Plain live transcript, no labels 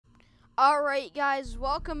Alright guys,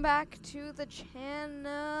 welcome back to the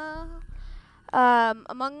channel.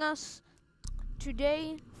 Among Us.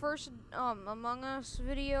 Today, first Among Us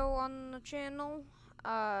video on the channel.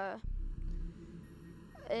 The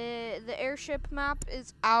airship map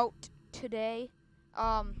is out today.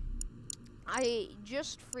 I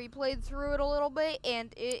just free played through it a little bit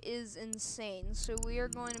and it is insane. So we are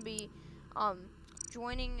going to be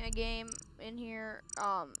joining a game in here.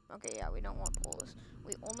 Okay, yeah, we don't want polis.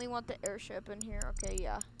 We only want the airship in here. Okay,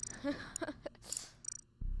 yeah.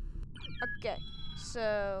 Okay,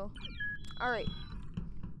 so, alright.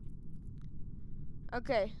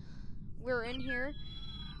 Okay, we're in here.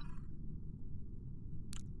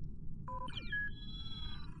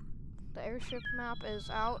 The airship map is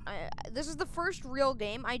out. This is the first real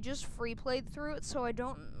game. I just free played through it, so I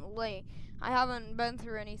haven't been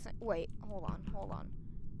through anything. Wait, hold on.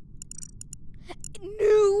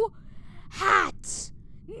 New hats!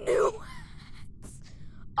 New hats!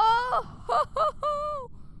 Oh!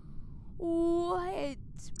 What?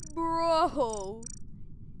 Bro?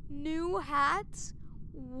 New hats?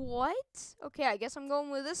 What? Okay, I guess I'm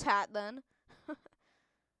going with this hat then.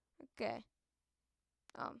 Okay.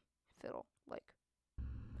 Fiddle. Like.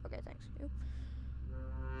 Okay, thanks. You.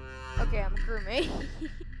 Okay, I'm a crewmate.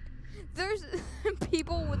 There's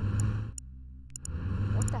people with.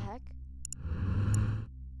 What the heck?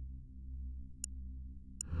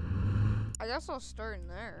 I guess I'll start in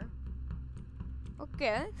there.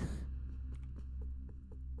 Okay.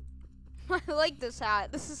 I like this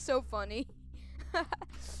hat. This is so funny.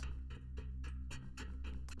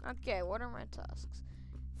 Okay, what are my tasks?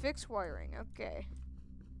 Fix wiring. Okay.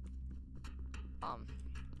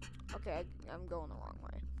 Okay, I'm going the wrong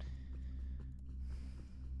way.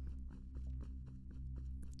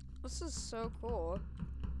 This is so cool.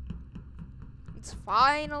 It's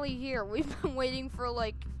finally here. We've been waiting for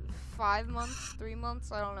like 5 months, 3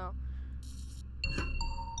 months, I don't know.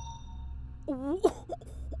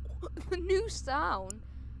 The new sound.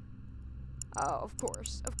 Oh, of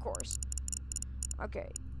course.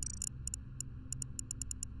 Okay.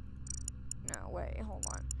 No, wait, hold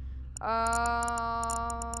on.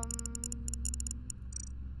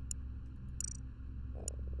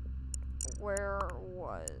 Where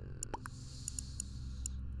was?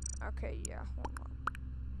 Okay, yeah, hold on.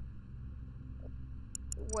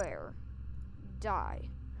 Where? Die.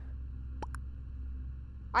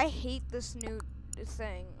 I hate this new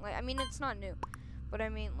thing. Like, I mean, it's not new, but I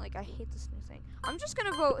mean, like, I hate this new thing. I'm just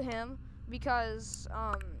gonna vote him because,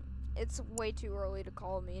 it's way too early to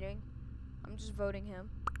call a meeting. I'm just voting him.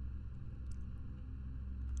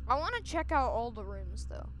 I want to check out all the rooms,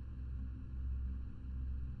 though.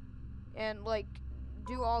 And, like,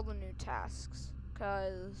 do all the new tasks.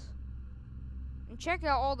 And check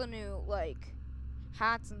out all the new, like,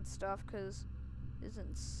 hats and stuff, because it's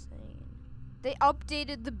insane. They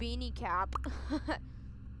updated the beanie cap.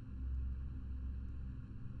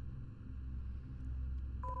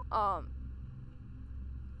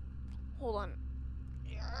 Hold on.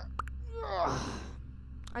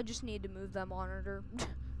 I just need to move that monitor.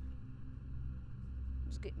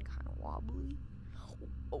 It's getting kind of wobbly.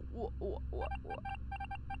 What?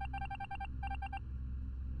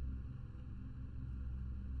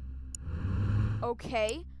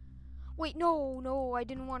 Okay. Wait, no, I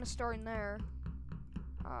didn't want to start in there.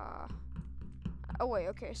 Oh wait,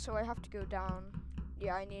 okay, so I have to go down.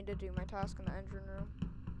 Yeah, I need to do my task in the engine room.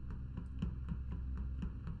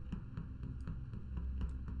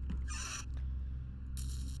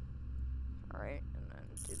 Alright, and then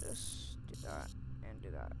do this, do that, and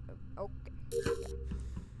do that. Okay.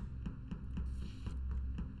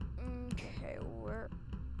 Okay, where?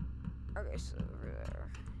 Okay, so over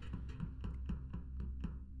there.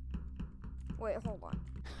 Wait, hold on.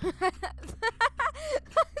 That's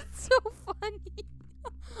so funny.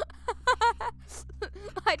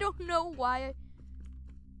 I don't know why.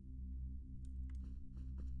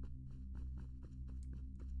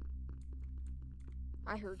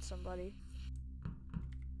 I heard somebody.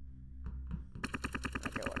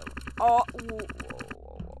 Okay, whatever. Oh,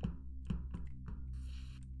 whoa.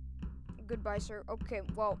 Goodbye, sir. Okay,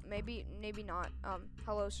 well, maybe not.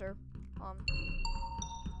 Hello, sir.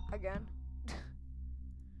 Again.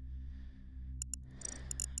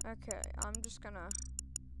 Okay, I'm just gonna.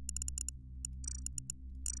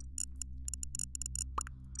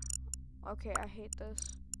 Okay, I hate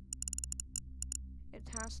this. It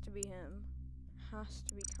has to be him. Has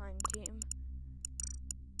to be kind team.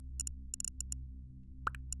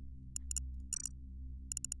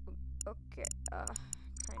 Okay, kind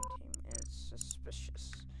team is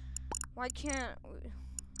suspicious. Why can't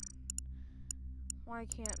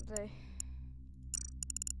they?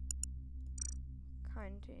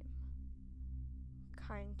 Kind team.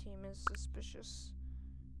 Kind team is suspicious.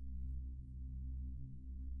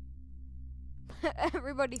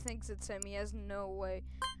 Everybody thinks it's him. He has no way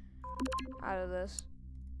out of this.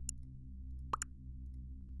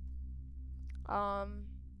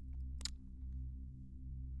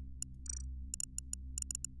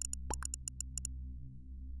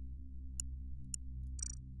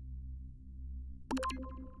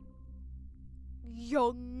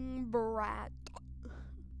 Young brat.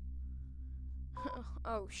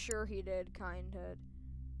 Oh, sure he did, Kindhead.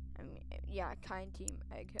 I mean, yeah, Kind Team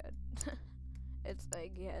Egghead. It's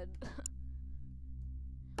Egghead.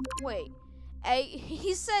 Wait,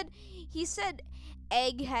 he said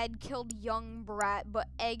Egghead killed Young Brat, but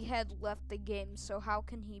Egghead left the game, so how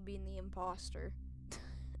can he be the imposter?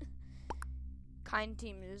 Kind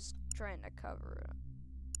Team is trying to cover it.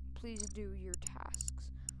 Please do your tasks.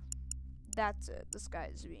 That's it. This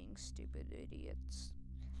guy's being stupid idiots.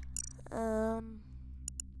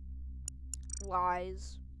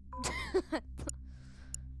 Lies.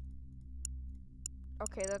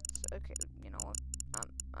 Okay, that's okay. You know what?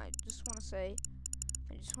 I just want to say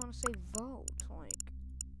vote. Like,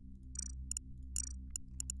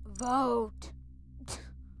 vote.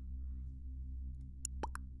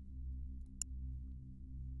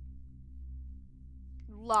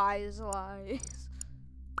 Lies.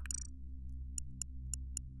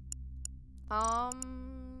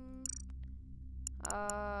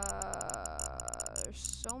 There's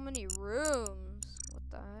so many rooms. What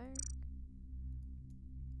the heck?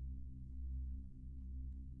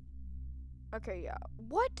 Okay, yeah.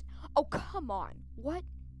 What? Oh, come on. What?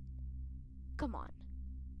 Come on.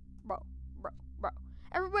 Bro.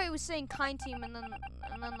 Everybody was saying Kind Team, and then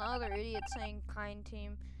the other idiot saying Kind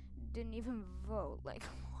Team didn't even vote. Like,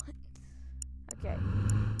 what? Okay,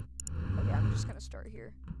 I'm just gonna start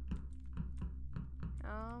here.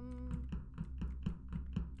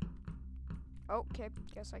 Okay,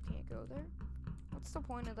 guess I can't go there. What's the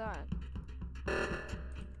point of that? Oh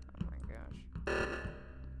my gosh.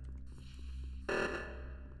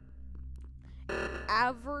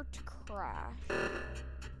 Avert crash.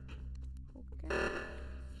 Okay.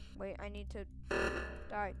 Wait, I need to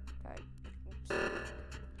die. Oops.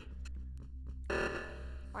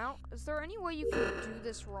 Well, is there any way you can do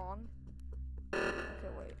this wrong?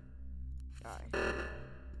 Okay, wait. Die.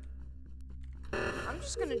 I'm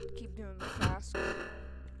just gonna keep doing my tasks.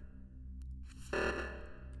 I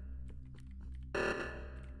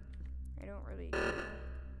don't really...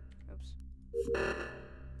 Oops.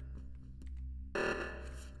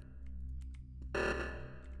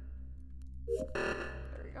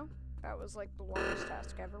 There we go. That was like the longest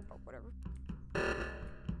task ever, but whatever.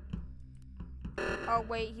 Oh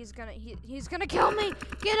wait, he's gonna kill me!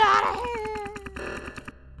 Get out of here!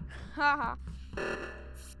 Haha.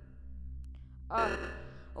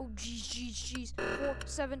 Oh jeez.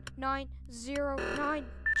 47909.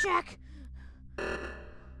 Check.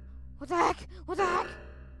 What the heck?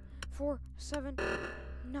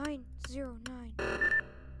 47909.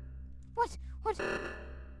 What?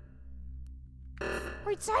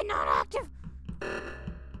 Right side not active.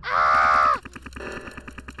 Ah!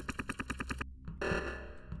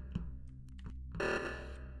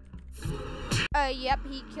 Yep,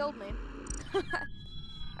 he killed me.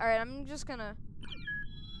 Alright, I'm just gonna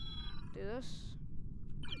do this.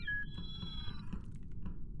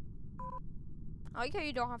 I like how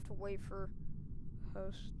you don't have to wait for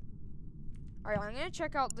host. Alright, I'm gonna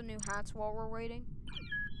check out the new hats while we're waiting.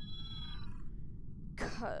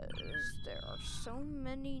 Cause there are so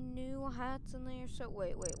many new hats in there. So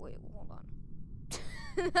wait, hold on.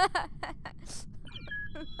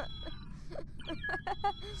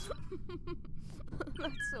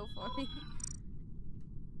 That's so funny.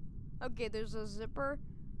 Okay, there's a zipper.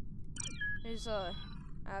 There's a...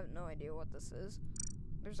 I have no idea what this is.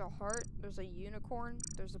 There's a heart. There's a unicorn.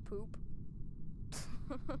 There's a poop.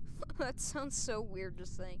 That sounds so weird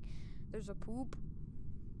just saying. There's a poop.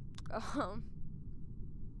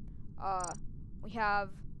 We have...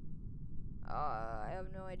 I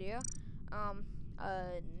have no idea.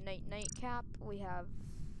 Nightcap. We have...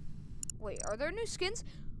 Wait, are there new skins?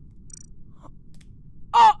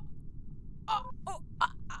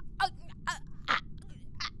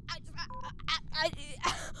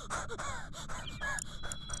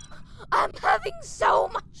 I'm having so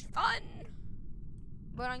much fun!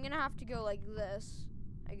 But I'm gonna have to go like this.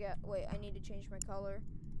 Wait, I need to change my color.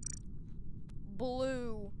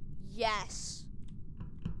 Blue. Yes.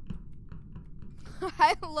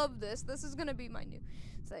 I love this. This is gonna be my new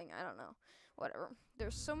thing. I don't know. Whatever.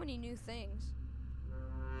 There's so many new things.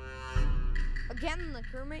 Again, the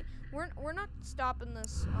crewmate. We're not stopping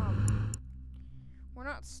this. We're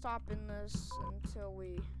not stopping this until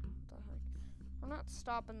we. What the heck? We're not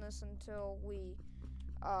stopping this until we.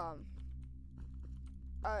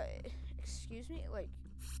 Excuse me. Like.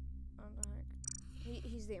 What the heck?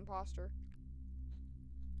 He's the imposter.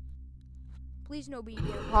 Please no be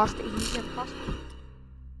the imposter. He's the imposter.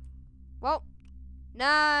 Well,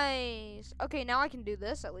 nice. Okay, now I can do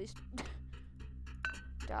this at least.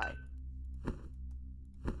 Die.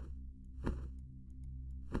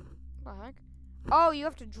 What the heck? Oh, you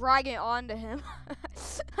have to drag it onto him.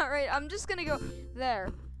 Alright, I'm just gonna go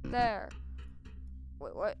there. There.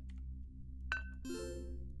 Wait, what?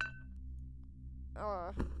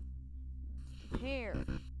 Here.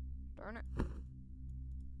 Darn it.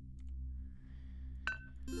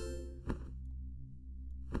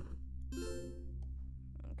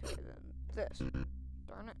 Okay, then this.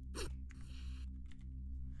 Darn it.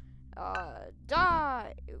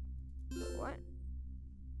 Die! What?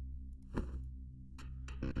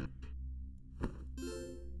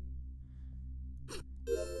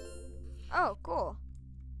 Oh, cool.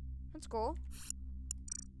 That's cool.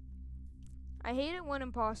 I hate it when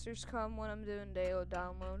imposters come when I'm doing daily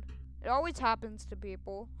download. It always happens to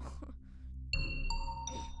people.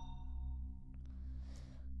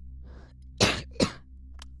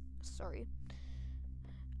 Sorry.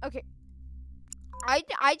 Okay.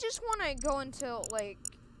 I just want to go until, like,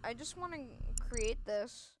 I just want to create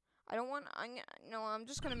this. I don't want, I'm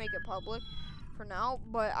just going to make it public for now,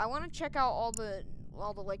 but I want to check out all the,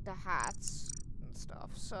 like, the hats and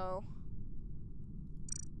stuff, so.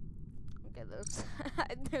 Okay,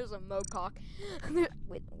 there's a mocock.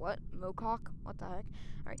 Wait, what? Mocock? What the heck?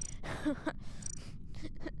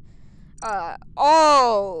 Alright.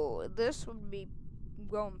 Oh, this would be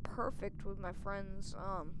going perfect with my friend's,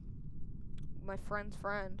 my friend's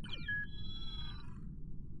friend.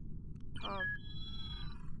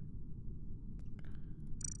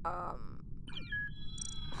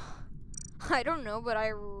 I don't know, but I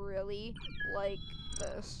really like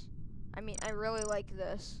this. I mean, I really like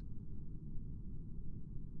this.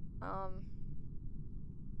 I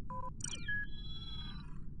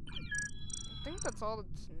think that's all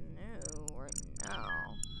that's new right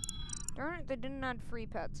now. Darn it, they didn't add free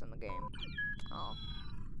pets in the game. Oh.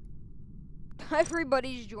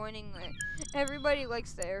 Everybody's joining it. Everybody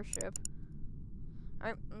likes the airship.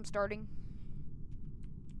 Alright, I'm starting.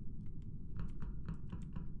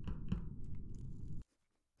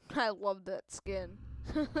 I love that skin.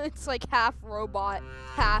 It's like half robot,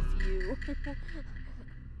 half you.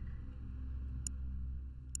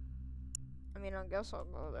 I mean, I guess I'll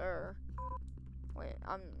go there. Wait,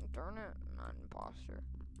 darn it, I'm not an imposter.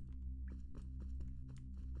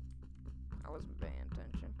 I wasn't paying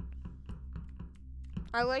attention.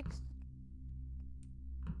 I like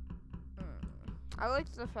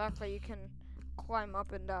the fact that you can climb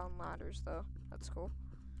up and down ladders, though. That's cool.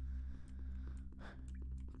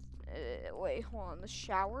 Wait, hold on. The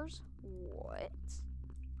showers? What?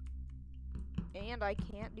 And I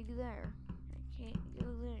can't do there. I can't go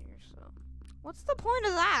there, so. What's the point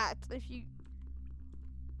of that if you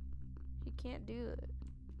can't do it?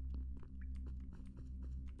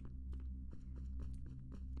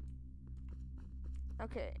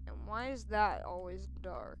 Okay, and why is that always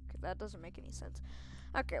dark? That doesn't make any sense.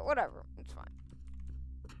 Okay, whatever. It's fine.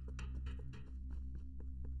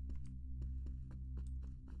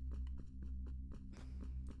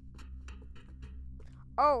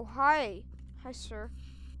 Oh, hi. Hi, sir.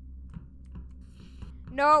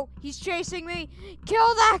 No, he's chasing me.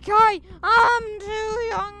 Kill that guy. I'm too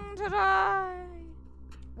young to die.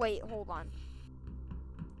 Wait, hold on.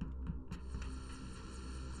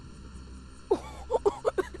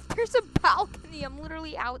 There's a balcony. I'm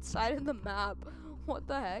literally outside of the map. What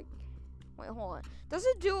the heck? Wait, hold on. Does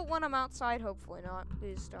it do it when I'm outside? Hopefully not.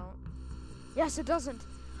 Please don't. Yes, it doesn't.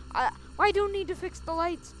 I don't need to fix the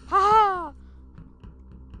lights. Ha!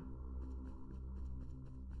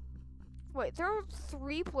 Wait, there are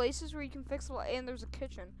 3 places where you can fix the light, and there's a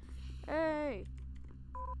kitchen. Hey.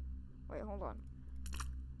 Wait, hold on.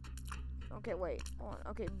 Okay, wait. Hold on.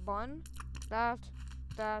 Okay, bun. That.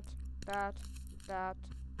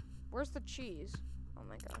 Where's the cheese? Oh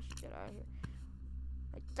my gosh, get out of here.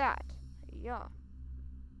 Like that. Yeah.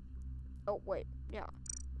 Oh, wait. Yeah.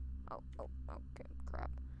 Oh, okay,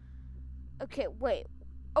 crap. Okay, wait.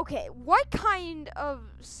 Okay, what kind of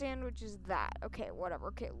sandwich is that? Okay, whatever.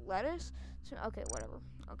 Okay, lettuce. Okay, whatever.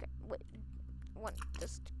 Okay, wait.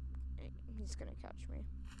 He's gonna catch me.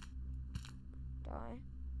 Die.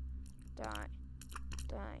 Die.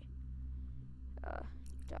 Die.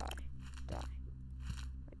 Die.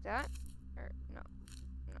 Like that. Or, no.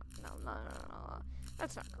 No.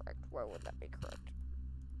 That's not correct. Why would that be correct?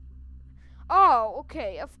 Oh,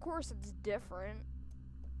 okay. Of course it's different.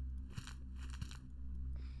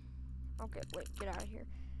 Okay, wait. Get out of here.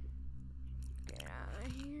 Get out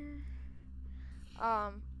of here.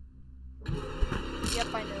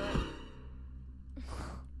 Yep, I knew it.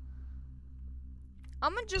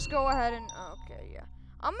 I'm gonna just go ahead and... Okay, yeah.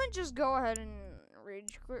 I'm gonna just go ahead and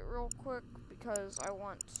rage quit real quick because I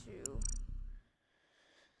want to...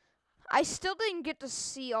 I still didn't get to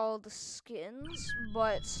see all the skins,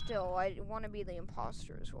 but still, I want to be the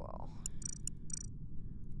imposter as well.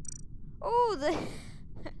 Oh,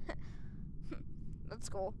 that's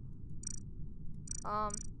cool.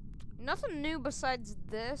 Nothing new besides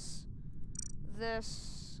this,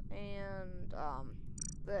 and,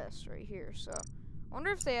 this right here, so. I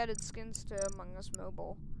wonder if they added skins to Among Us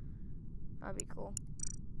Mobile. That'd be cool.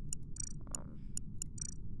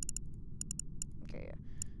 Okay,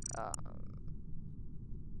 yeah.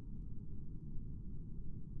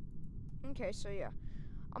 Okay, so yeah.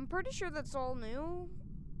 I'm pretty sure that's all new.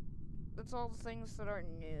 That's all the things that are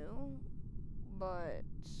new. But...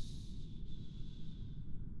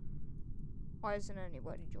 why isn't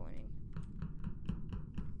anybody joining?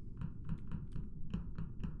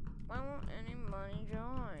 Why won't anybody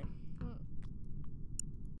join?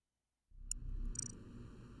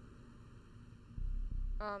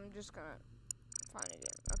 I'm just gonna find a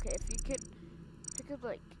game. Okay, if you could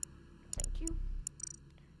like, thank you.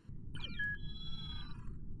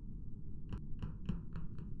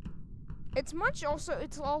 It's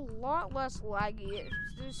it's a lot less laggy. It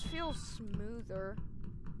just feels smoother.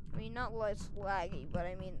 I mean, not less laggy, but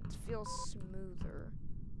I mean, it feels smoother.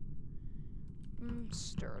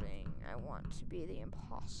 Starting. I want to be the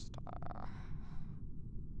imposter.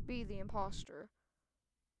 Be the imposter.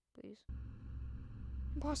 Please.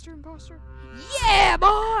 Imposter. Yeah,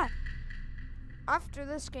 boy! After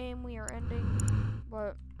this game, we are ending,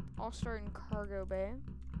 but I'll start in Cargo Bay.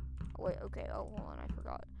 Oh, wait, okay, oh, hold on, I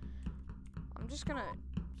forgot. I'm just gonna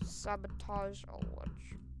sabotage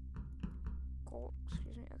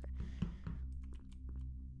excuse me, okay.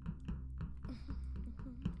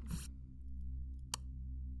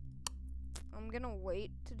 I'm gonna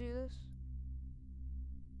wait to do this.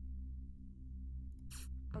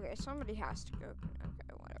 Okay, somebody has to go.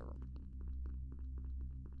 Okay, whatever.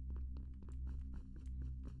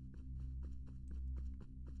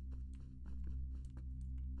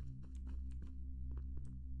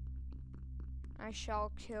 I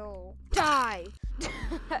shall kill. Die!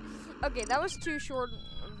 Okay, that was too short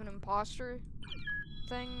of an imposter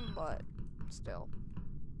thing, but still.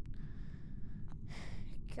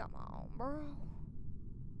 Come on, bro.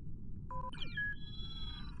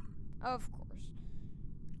 Of course.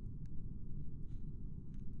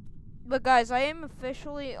 But guys, I am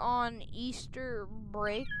officially on Easter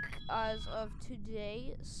break as of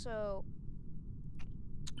today, so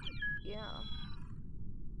yeah.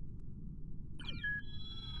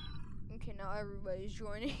 Okay, now everybody's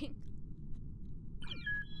joining.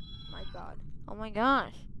 My god. Oh my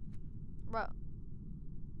gosh. Bro.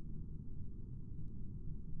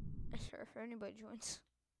 I swear, if anybody joins.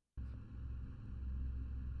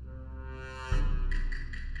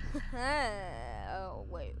 Oh,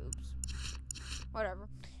 wait, oops. Whatever.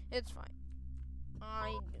 It's fine.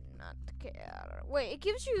 I do not care. Wait, it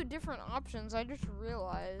gives you different options. I just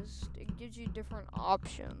realized it gives you different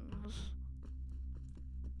options.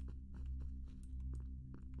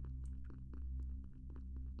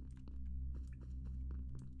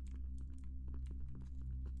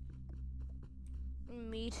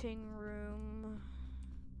 Meeting room.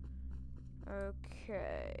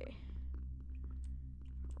 Okay.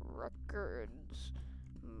 Records.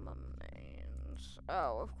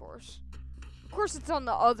 Oh, of course. Of course it's on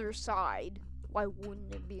the other side. Why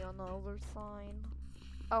wouldn't it be on the other side?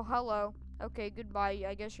 Oh, hello. Okay, goodbye.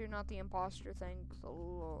 I guess you're not the imposter, thank the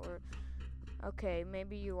Lord. Okay,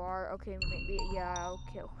 maybe you are. Okay, maybe, yeah,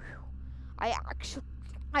 okay. I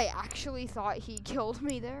actually thought he killed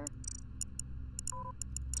me there.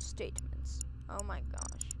 Statements. Oh my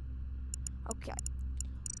gosh. Okay.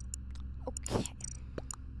 Okay.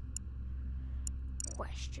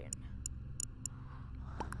 Question.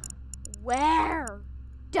 Where?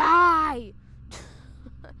 Die!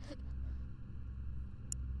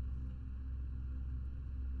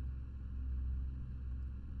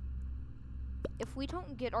 If we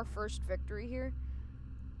don't get our first victory here,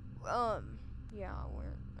 yeah, I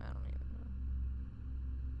don't even know.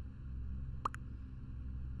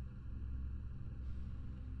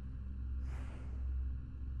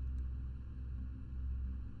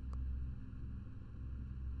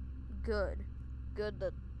 Good. Good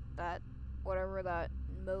that whatever that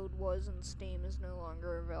mode was in Steam is no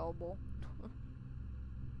longer available.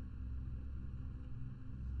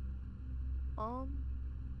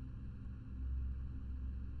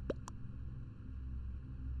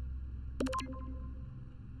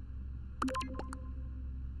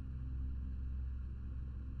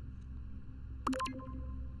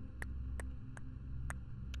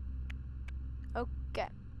 Okay.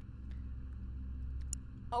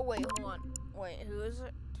 Oh wait, hold on. Wait, who is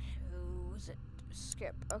it? Who is it?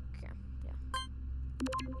 Skip. Okay, yeah.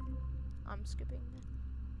 I'm skipping.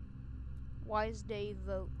 Wise day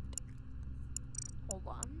vote. Hold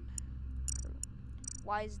on.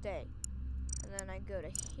 Wise day. And then I go to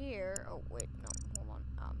here. Oh wait, no, hold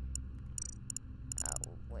on.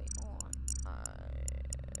 Oh wait, hold on.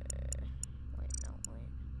 Wait, no,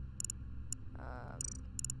 wait.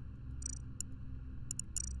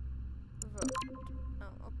 Vote.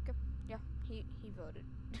 Oh, okay. Yeah, he voted.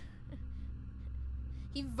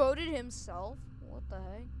 He voted himself? What the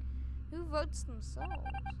heck? Who votes themselves?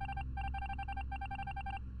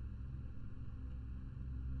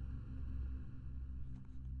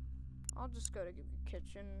 I'll just go to the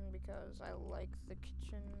kitchen because I like the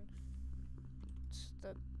kitchen.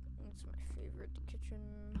 It's my favorite kitchen.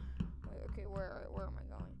 Wait, okay, where am I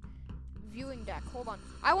going? Viewing deck. Hold on.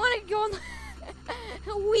 I want to go on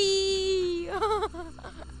the wee.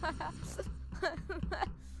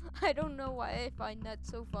 I don't know why I find that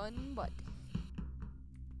so fun, but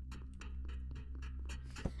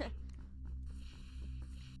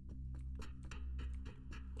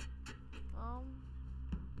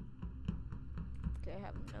okay, I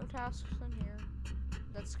have no tasks in here.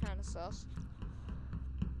 That's kind of sus.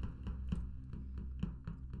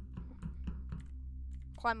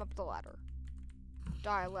 Climb up the ladder.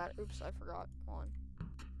 Die ladder. Oops, I forgot one.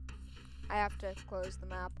 I have to close the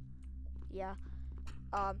map. Yeah.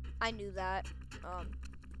 I knew that.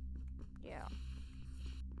 Yeah.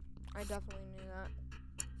 I definitely knew that.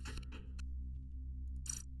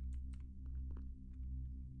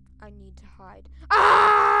 I need to hide.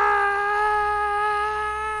 Ah!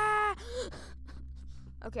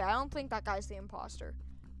 Okay, I don't think that guy's the imposter.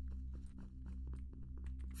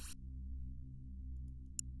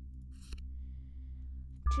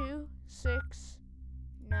 Two, 6,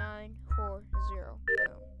 9, 4, 0.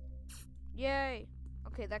 Boom. Yay!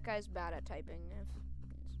 Okay, that guy's bad at typing.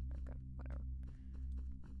 Okay, whatever.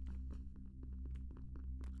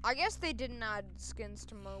 I guess they didn't add skins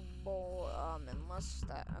to mobile, unless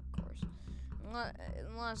that, of course.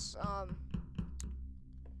 Unless,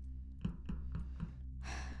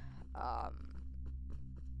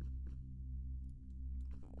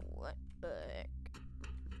 what the heck?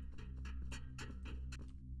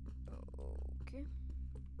 Okay.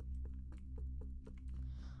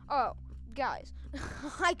 Oh, guys,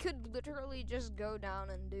 I could literally just go down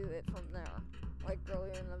and do it from there, like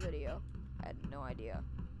earlier in the video. I had no idea.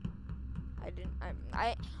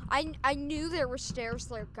 I knew there were stairs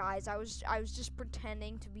there, guys. I was just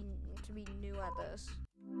pretending to be new at this.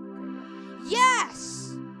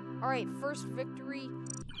 Yes! All right, first victory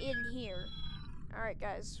in here. All right,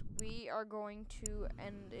 guys, we are going to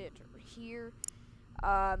end it here.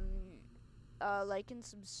 Like and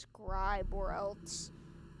subscribe, or else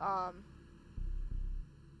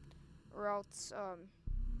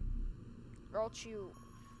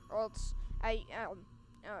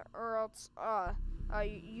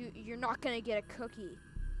you're not gonna get a cookie.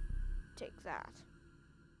 Take that.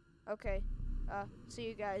 Okay. See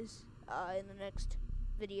you guys in the next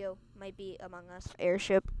video. Might be Among Us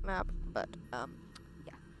Airship map, but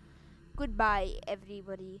yeah. Goodbye,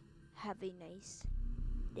 everybody. Have a nice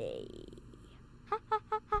day.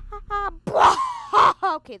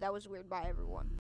 Okay, that was weird. Bye, everyone.